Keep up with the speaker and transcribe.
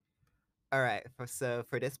All right. So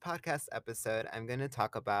for this podcast episode, I'm going to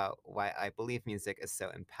talk about why I believe music is so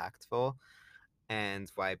impactful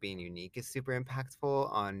and why being unique is super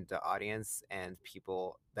impactful on the audience and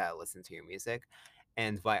people that listen to your music,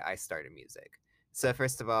 and why I started music. So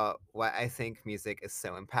first of all, why I think music is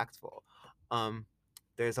so impactful. Um,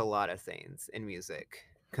 there's a lot of things in music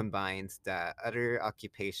combined that other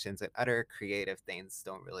occupations and other creative things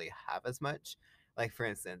don't really have as much. Like for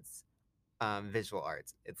instance, visual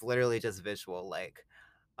arts. It's literally just visual. Like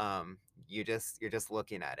um, you're just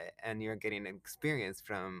looking at it and you're getting an experience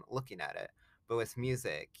from looking at it. But with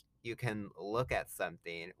music, you can look at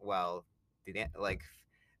something while like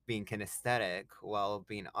being kinesthetic while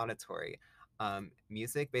being auditory.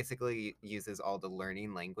 Music basically uses all the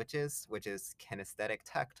learning languages, which is kinesthetic,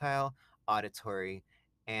 tactile, auditory,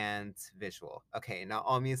 and visual. Okay, not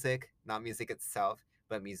all music, not music itself,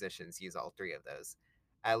 but musicians use all three of those,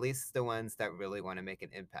 at least the ones that really want to make an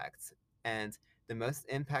impact. And the most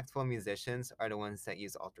impactful musicians are the ones that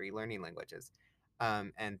use all three learning languages.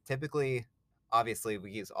 And typically, obviously,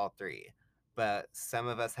 we use all three, but some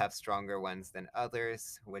of us have stronger ones than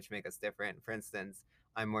others, which make us different. For instance,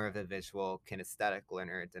 I'm more of a visual kinesthetic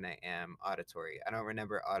learner than I am auditory. I don't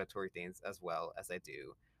remember auditory things as well as I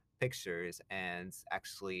do pictures and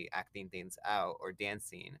actually acting things out or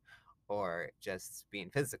dancing or just being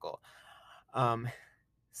physical. Um,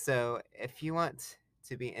 so if you want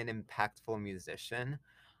to be an impactful musician,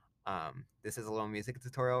 this is a little music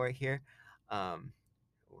tutorial right here. Um,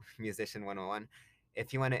 Musician 101.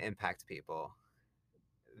 If you want to impact people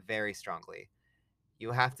very strongly,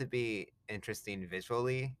 you have to be interesting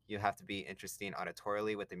visually, you have to be interesting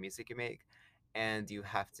auditorily with the music you make, and you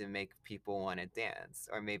have to make people want to dance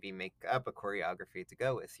or maybe make up a choreography to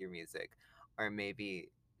go with your music, or maybe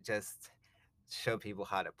just show people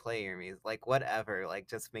how to play your music, like whatever, like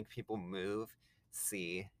just make people move,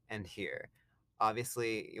 see, and hear.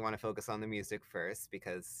 Obviously, you want to focus on the music first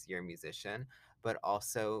because you're a musician, but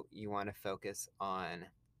also you want to focus on,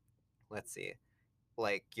 let's see,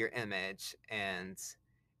 like your image and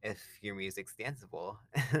if your music's danceable.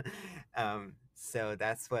 So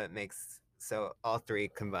that's what makes, so all three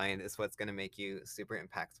combined is what's going to make you super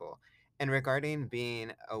impactful. And regarding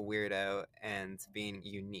being a weirdo and being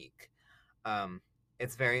unique, um,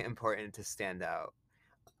 it's very important to stand out.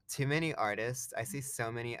 Too many artists, I see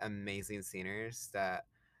so many amazing singers that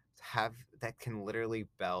have that can literally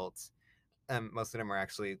belt. Most of them are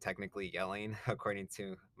actually technically yelling, according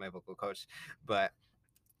to my vocal coach, but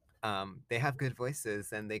they have good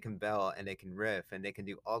voices and they can belt and they can riff and they can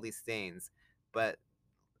do all these things. But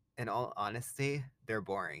in all honesty, they're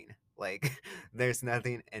boring. Like, there's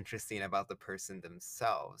nothing interesting about the person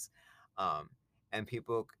themselves. Um, and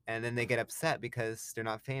people, and then they get upset because they're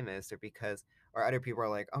not famous, or because, or other people are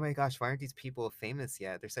like, oh my gosh, why aren't these people famous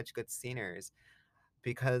yet? They're such good singers.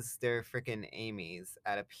 Because they're freaking Amy's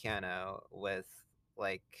at a piano with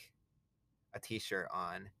like a t-shirt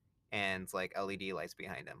on and like LED lights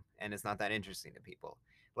behind him, and it's not that interesting to people.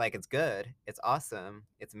 Like, it's good, it's awesome,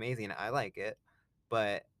 it's amazing, I like it,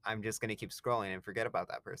 but I'm just going to keep scrolling and forget about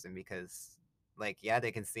that person because, like, yeah,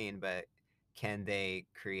 they can sing, but can they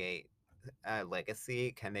create a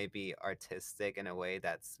legacy? Can they be artistic in a way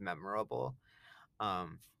that's memorable?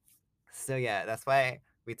 um so yeah, that's why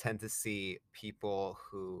we tend to see people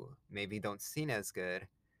who maybe don't sing as good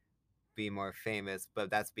be more famous, but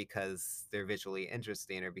that's because they're visually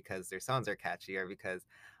interesting, or because their songs are catchy, or because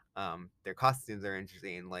their costumes are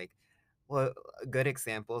interesting. Like, well, good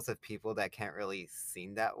examples of people that can't really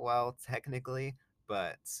sing that well technically,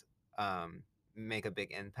 but um, make a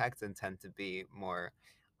big impact and tend to be more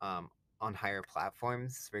um, on higher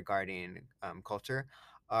platforms regarding culture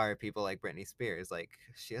are people like Britney Spears. Like,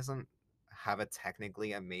 she doesn't have a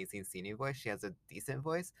technically amazing singing voice. She has a decent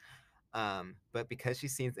voice, but because she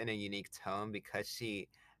sings in a unique tone, because she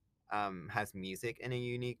has music in a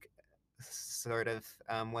unique sort of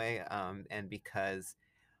way, and because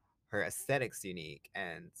her aesthetic's unique,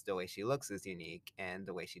 and the way she looks is unique, and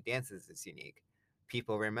the way she dances is unique,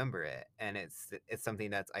 people remember it, and it's something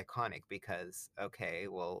that's iconic because, okay,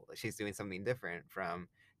 well, she's doing something different from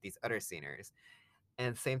these other singers.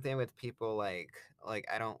 And same thing with people like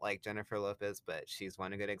I don't like Jennifer Lopez, but she's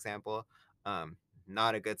one good example. Um,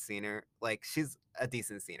 Not a good singer. Like, she's a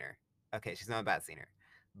decent singer. Okay, she's not a bad singer,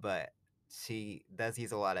 but she does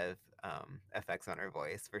use a lot of effects on her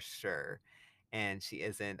voice for sure. And she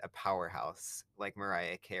isn't a powerhouse like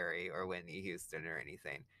Mariah Carey or Whitney Houston or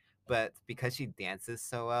anything. But because she dances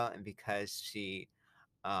so well, and because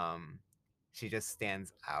um she just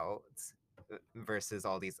stands out versus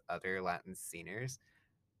all these other Latin singers,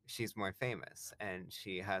 she's more famous and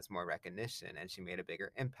she has more recognition and she made a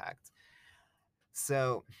bigger impact.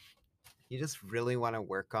 So you just really want to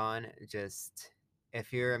work on just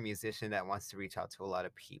if you're a musician that wants to reach out to a lot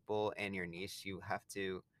of people in your niche, you have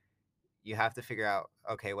to figure out,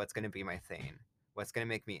 okay, what's going to be my thing, what's going to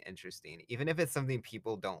make me interesting, even if it's something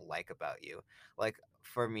people don't like about you. Like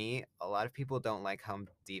for me, a lot of people don't like how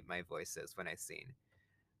deep my voice is when I sing,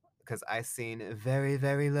 because I sing very,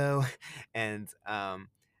 very low, and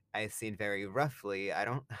I sing very roughly. I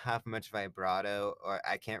don't have much vibrato, or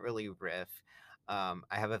I can't really riff. I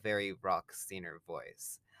have a very rock singer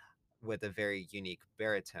voice with a very unique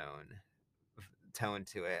baritone tone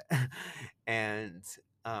to it. And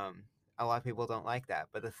um, a lot of people don't like that.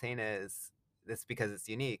 But the thing is, it's because it's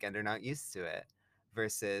unique and they're not used to it.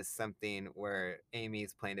 Versus something where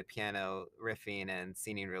Amy's playing the piano, riffing, and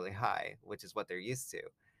singing really high, which is what they're used to.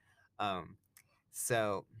 Um,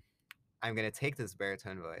 so I'm gonna take this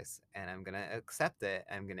baritone voice and I'm gonna accept it.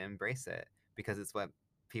 I'm gonna embrace it because it's what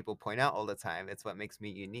people point out all the time. It's what makes me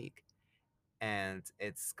unique, and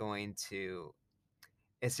it's just going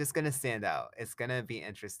to stand out. It's going to be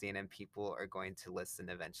interesting, and people are going to listen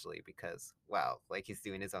eventually because, wow, like he's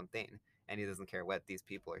doing his own thing and he doesn't care what these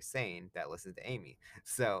people are saying that listen to Amy.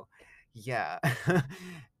 So, yeah.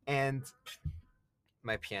 And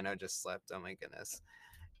my piano just slept. Oh my goodness.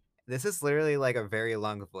 This is literally like a very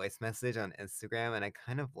long voice message on Instagram, and I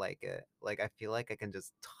kind of like it. Like, I feel like I can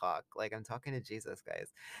just talk. Like, I'm talking to Jesus,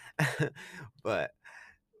 guys. But,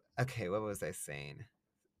 okay, what was I saying?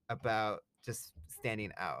 About just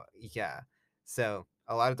standing out. Yeah. So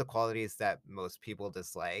a lot of the qualities that most people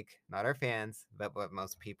dislike, not our fans, but what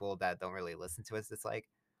most people that don't really listen to us dislike,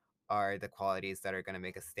 are the qualities that are going to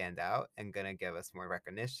make us stand out and going to give us more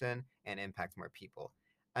recognition and impact more people.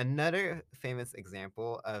 Another famous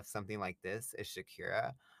example of something like this is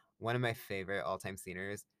Shakira, one of my favorite all-time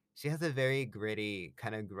singers. She has a very gritty,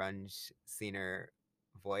 kind of grunge singer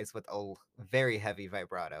voice with a very heavy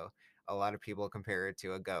vibrato. A lot of people compare her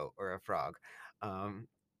to a goat or a frog.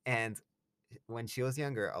 And when she was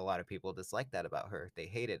younger, a lot of people disliked that about her. They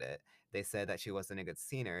hated it. They said that she wasn't a good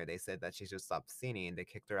singer. They said that she should stop singing. They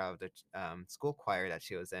kicked her out of the school choir that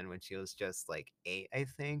she was in when she was just like 8, I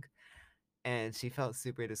think. And she felt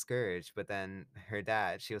super discouraged. But then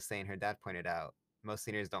she was saying her dad pointed out, most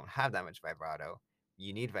singers don't have that much vibrato.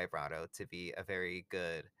 You need vibrato to be a very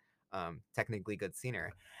good, technically good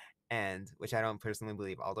singer. And which I don't personally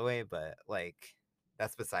believe all the way, but like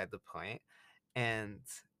that's beside the point. And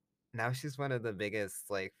now she's one of the biggest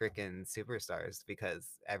like freaking superstars because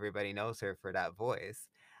everybody knows her for that voice.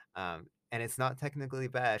 And it's not technically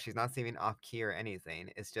bad. She's not seeming off key or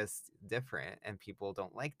anything. It's just different, and people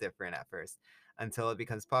don't like different at first until it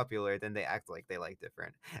becomes popular. Then they act like they like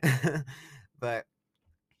different. But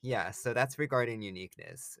yeah, so that's regarding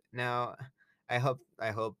uniqueness. Now, I hope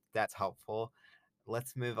that's helpful.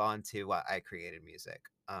 Let's move on to why I created music.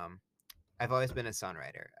 I've always been a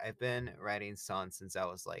songwriter. I've been writing songs since I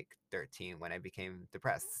was like 13 when I became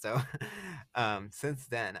depressed. So since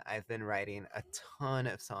then, I've been writing a ton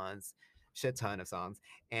of songs, shit ton of songs,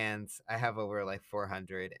 and I have over like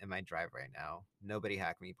 400 in my drive right now. Nobody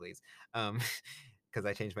hack me, please, because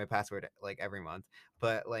I change my password like every month.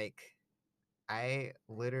 But like, I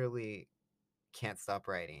literally can't stop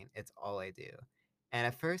writing. It's all I do. And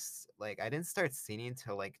at first, like, I didn't start singing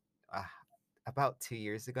till like uh, about 2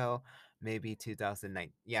 years ago, maybe 2009.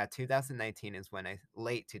 Yeah, 2019 is when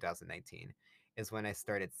late 2019 is when I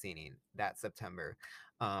started singing that September.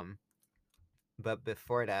 Um, but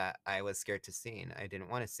before that, I was scared to sing. I didn't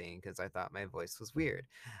want to sing because I thought my voice was weird.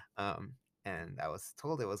 Um, and I was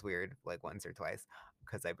told it was weird like once or twice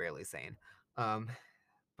because I barely sang. Um,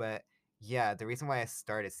 but yeah, the reason why I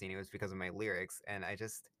started singing was because of my lyrics, and I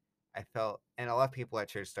felt, and a lot of people at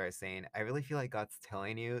church started saying, I really feel like God's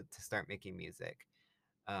telling you to start making music.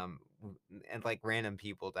 um, and like random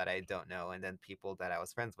people that I don't know, and then people that I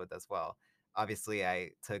was friends with as well. Obviously, I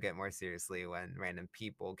took it more seriously when random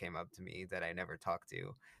people came up to me that I never talked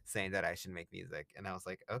to, saying that I should make music, and I was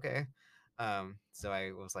like, okay. So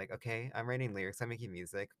I was like, okay, I'm writing lyrics, I'm making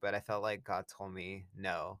music, but I felt like God told me,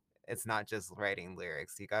 no, it's not just writing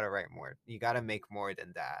lyrics. You gotta write more. You gotta make more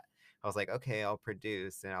than that. I was like, okay, I'll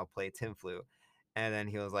produce and I'll play tin flute, and then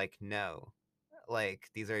he was like, no, like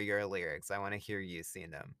these are your lyrics, I want to hear you sing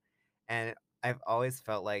them. And I've always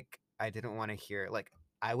felt like I didn't want to hear, like,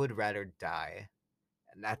 I would rather die,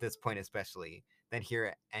 and at this point especially, than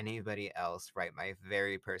hear anybody else write my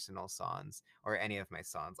very personal songs or any of my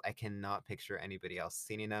songs. I cannot picture anybody else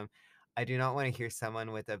singing them. I do not want to hear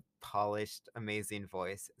someone with a polished amazing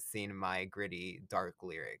voice sing my gritty dark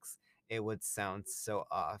lyrics. It would sound so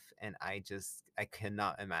off, and I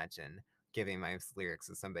cannot imagine giving my lyrics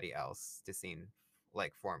to somebody else to sing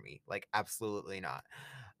like for me, like absolutely not.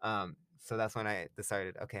 So that's when I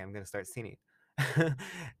decided, okay, I'm gonna start singing.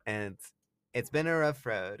 And it's been a rough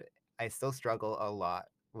road. I still struggle a lot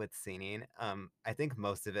with singing. I think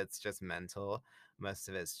most of it's just mental. Most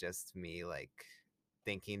of it's just me like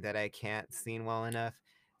thinking that I can't sing well enough,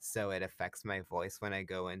 so it affects my voice when I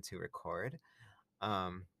go in to record.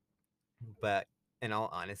 Um, but in all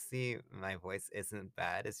honesty, my voice isn't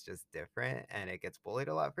bad. It's just different, and it gets bullied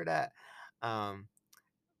a lot for that. Um,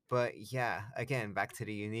 but yeah, again, back to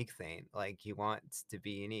the unique thing. Like you want to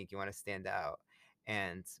be unique, you want to stand out,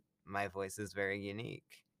 and my voice is very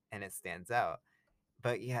unique, and it stands out.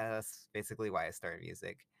 But yeah, that's basically why I started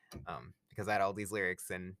music, because I had all these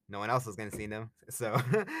lyrics and no one else was gonna see them. So,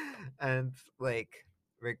 and like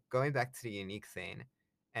we're going back to the unique thing,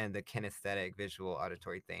 and the kinesthetic, visual,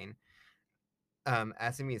 auditory thing.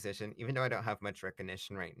 As a musician, even though I don't have much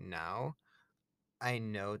recognition right now, I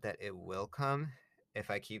know that it will come if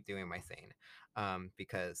I keep doing my thing,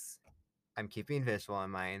 because I'm keeping visual in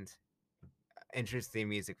mind, interesting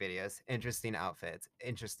music videos, interesting outfits,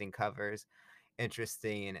 interesting covers,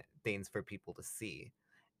 interesting things for people to see.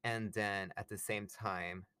 And then at the same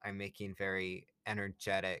time, I'm making very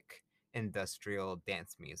energetic industrial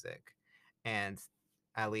dance music. And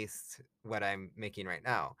at least what I'm making right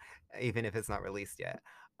now, even if it's not released yet.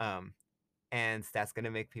 Um, and that's going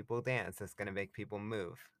to make people dance. That's going to make people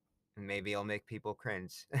move. And maybe it'll make people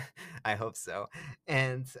cringe. I hope so.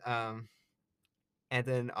 And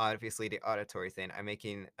then obviously the auditory thing. I'm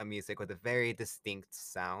making a music with a very distinct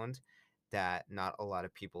sound that not a lot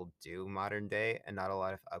of people do modern day, and not a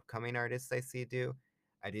lot of upcoming artists I see do.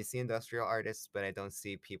 I do see industrial artists, but I don't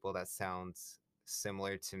see people that sound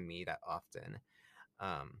similar to me that often.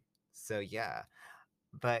 Um, so yeah,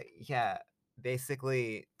 but yeah,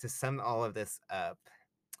 basically to sum all of this up,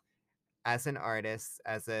 as an artist,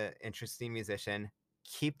 as an interesting musician,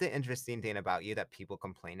 keep the interesting thing about you that people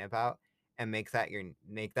complain about, and make that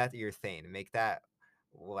your thing. Make that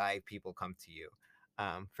why people come to you.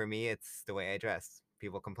 For me, it's the way I dress.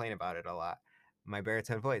 People complain about it a lot. My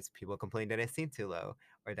baritone voice, people complain that I sing too low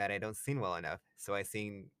or that I don't sing well enough. So I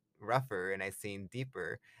sing rougher and I sing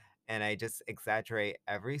deeper. And I just exaggerate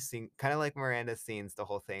every scene, kind of like Miranda sings the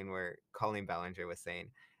whole thing where Colleen Ballinger was saying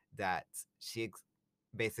that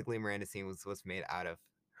basically Miranda Scene was made out of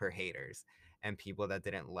her haters and people that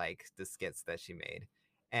didn't like the skits that she made.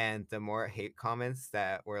 And the more hate comments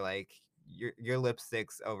that were like, your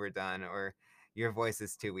lipstick's overdone or your voice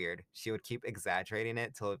is too weird, she would keep exaggerating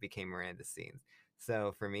it till it became Miranda Scenes.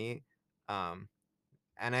 So for me, um,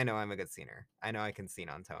 and I know I'm a good singer. I know I can sing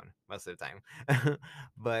on tone most of the time.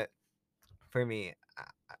 But for me,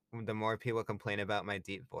 the more people complain about my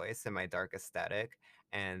deep voice and my dark aesthetic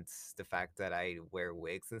and the fact that I wear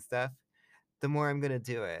wigs and stuff, the more I'm gonna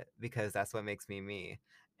do it because that's what makes me me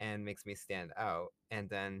and makes me stand out. And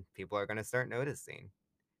then people are gonna start noticing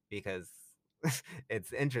because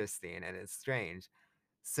it's interesting and it's strange.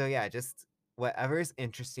 So yeah, just whatever is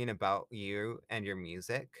interesting about you and your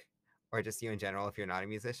music, or just you in general, if you're not a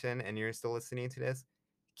musician and you're still listening to this,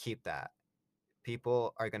 keep that.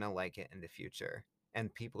 People are gonna like it in the future.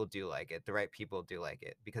 And people do like it. The right people do like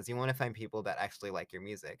it because you want to find people that actually like your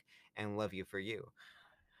music and love you for you.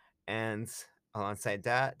 And alongside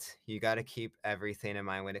that, you got to keep everything in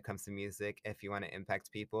mind when it comes to music. If you want to impact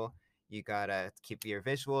people, you got to keep your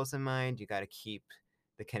visuals in mind. You got to keep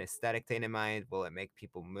the kinesthetic thing in mind. Will it make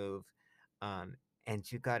people move? And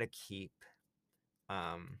you got to keep,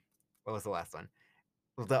 what was the last one?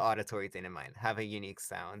 The auditory thing in mind. Have a unique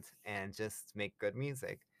sound and just make good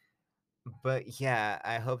music. But yeah,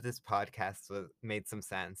 I hope this podcast made some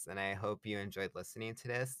sense, and I hope you enjoyed listening to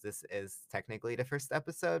this. This is technically the first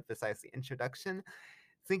episode, besides the introduction.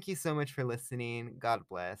 Thank you so much for listening. God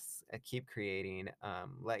bless. Keep creating.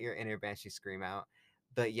 Let your inner banshee scream out.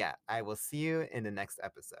 But yeah, I will see you in the next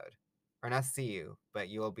episode, or not see you, but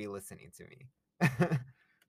you will be listening to me.